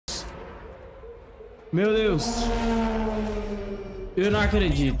Meu Deus. Eu não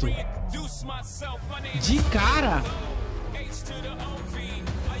acredito. De cara.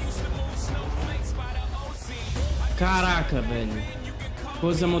 Caraca, velho.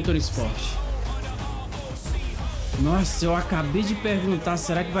 Forza Motorsport. Nossa, eu acabei de perguntar,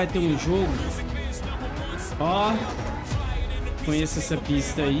 será que vai ter um jogo? Ó, conheço essa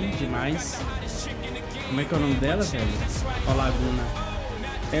pista aí, demais. Como é que é o nome dela, velho? Ó, Laguna.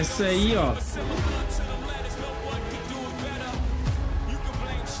 Essa aí, ó.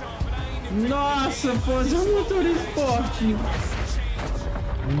 Nossa, Forza Motorsport.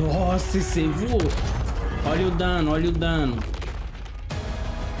 Nossa, esse aí voou. Olha o dano, olha o dano.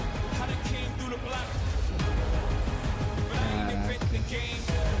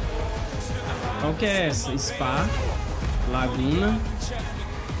 Qual que é essa? Spa, Laguna.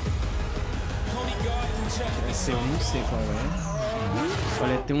 Essa eu não sei qual é.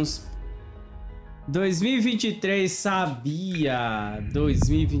 Olha, tem uns... 2023, sabia?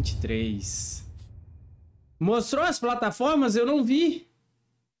 2023. Mostrou as plataformas? Eu não vi.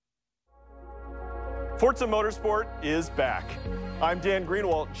 Forza Motorsport is back. I'm Dan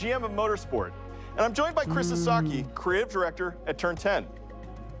Greenwald, GM of Motorsport, and I'm joined by Chris Sasaki, Creative Director at Turn 10.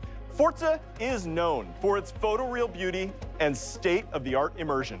 Forza is known for its photoreal beauty and state-of-the-art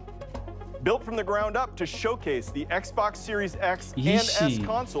immersion. Built from the ground up to showcase the Xbox Series X and S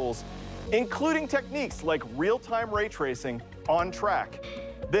consoles, including techniques like real-time ray tracing on track.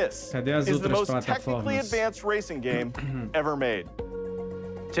 This is the most technically advanced racing game ever made.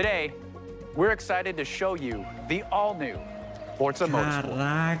 Today, we're excited to show you the all-new Forza Motorsport.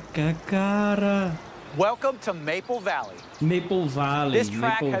 Caraca, cara. Welcome to Maple Valley. Maple Valley. This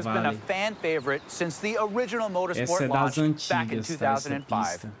track has been a fan favorite since the original Motorsport launched back in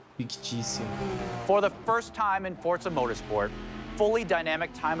 2005. Fictícia. For the first time in Forza Motorsport, fully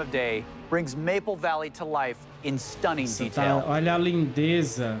dynamic time of day brings Maple Valley to life in stunning detail. Olha a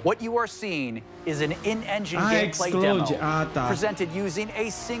lindeza. What you are seeing is an in-engine gameplay demo presented using a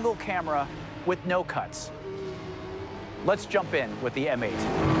single camera with no cuts. Let's jump in with the M8.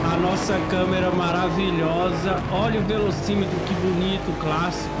 A nossa câmera maravilhosa. Olha o velocímetro, que bonito,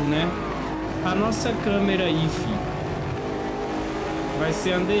 clássico, né? A nossa câmera aí, filho. Vai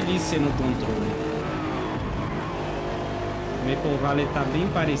ser uma delícia no controle. Maple Valley tá bem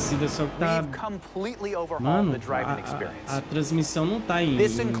parecida, só que tá... Mano, a transmissão não tá em...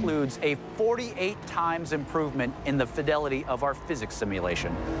 This includes a 48 times improvement in the fidelity of our physics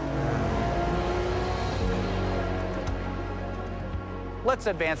simulation. Let's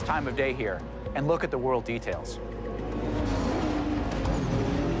advance time of day here and look at the world details.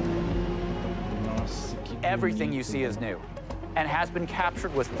 Nossa, que bonito. Everything you see is new and has been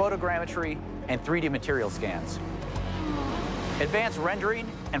captured with photogrammetry and 3D material scans. Advanced rendering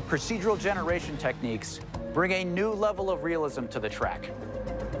and procedural generation techniques bring a new level of realism to the track.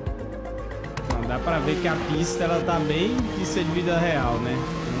 Não dá pra ver que a pista ela tá bem pista de vida real, né?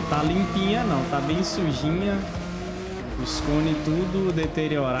 Não tá limpinha não, tá bem sujinha. Os cones tudo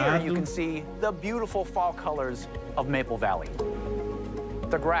deteriorado. Here you can see the beautiful fall colors of Maple Valley.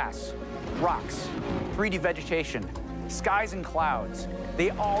 The grass, rocks, 3D vegetation, skies and clouds,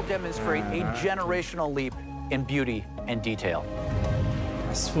 they all demonstrate a generational leap in beauty and detail.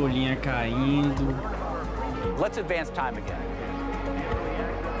 As folhinhas caindo. Let's advance time again.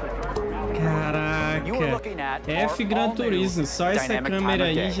 Caraca. F Gran Turismo, só essa câmera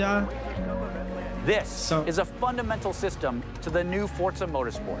aí já... This is a fundamental system to the new Forza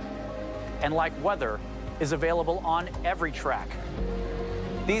Motorsport, and like weather, is available on every track.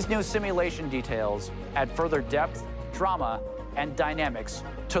 These new simulation details add further depth, drama, and dynamics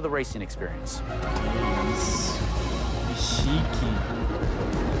to the racing experience. Chique.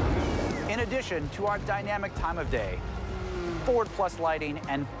 In addition to our dynamic time of day, Forward Plus lighting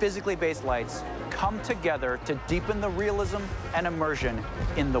and physically based lights come together to deepen the realism and immersion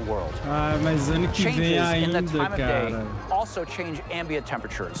in the world. Mas ano que vem ainda, in the time of day cara. also change ambient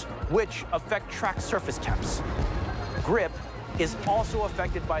temperatures, which affect track surface temps. Grip is also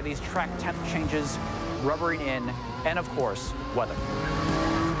affected by these track temp changes, rubbering in, and of course, weather.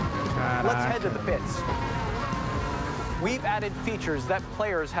 Caraca. Let's head to the pits. We've added features that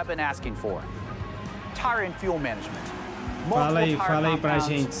players have been asking for. Tire and fuel management. Fala aí pra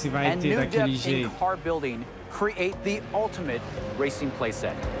gente se vai ter daquele jeito. Car building create the ultimate racing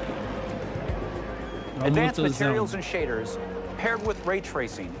playset. Advanced materials and shaders paired with ray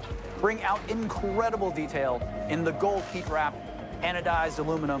tracing bring out incredible detail in the gold heat wrap, anodized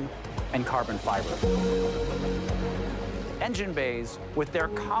aluminum, and carbon fiber. Engine bays with their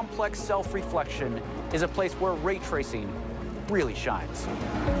complex self-reflection is a place where ray tracing really shines.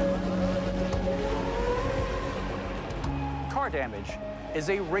 Car damage is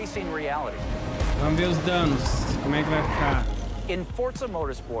a racing reality. Vamos ver os danos. Como é que vai ficar? In Forza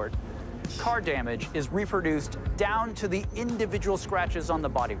Motorsport, car damage is reproduced down to the individual scratches on the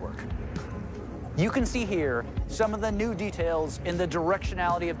bodywork. You can see here some of the new details in the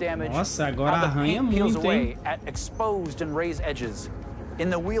directionality of damage. Nossa, agora how the arranha paint peels muito, away hein? at exposed and raised edges, in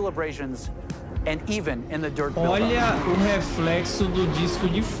the wheel abrasions, and even in the dirt buildup. Olha o reflexo do disco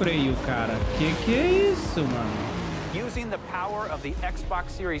de freio, cara. Que é isso, mano? Using the power of the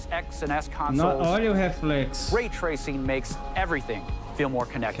Xbox Series X and S consoles, Olha o reflexo. ray tracing makes everything feel more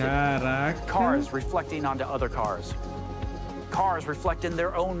connected. Caraca. Cars reflecting onto other cars. Cars reflect in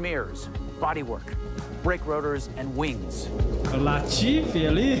their own mirrors, bodywork, brake rotors, and wings. O Latifi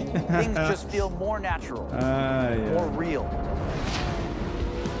ali? Things just feel more natural, more real.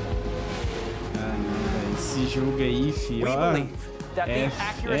 Esse jogo aí, filho. We believe that the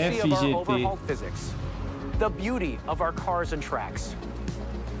accuracy of our overhauled physics, the beauty of our cars and tracks,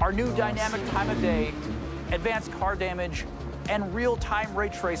 our new dynamic time of day, advanced car damage, and real-time ray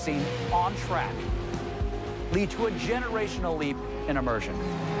tracing on track lead to a generational leap in immersion.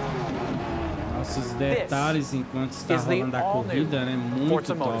 Nossa, os detalhes enquanto está rolando a corrida, né?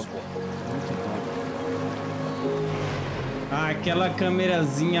 Muito top. Muito top. Ah, aquela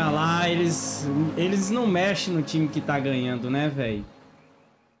câmerazinha lá, eles não mexem no time que tá ganhando, né, velho?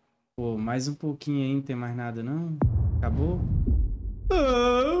 Pô, mais um pouquinho aí, não tem mais nada, não? Acabou?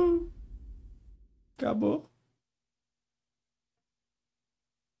 Acabou.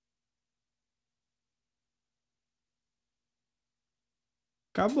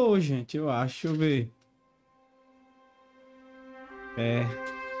 Acabou, gente, eu acho. Deixa eu ver.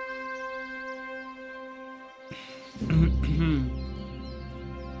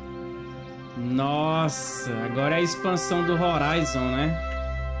 Nossa, agora é a expansão do Horizon, né?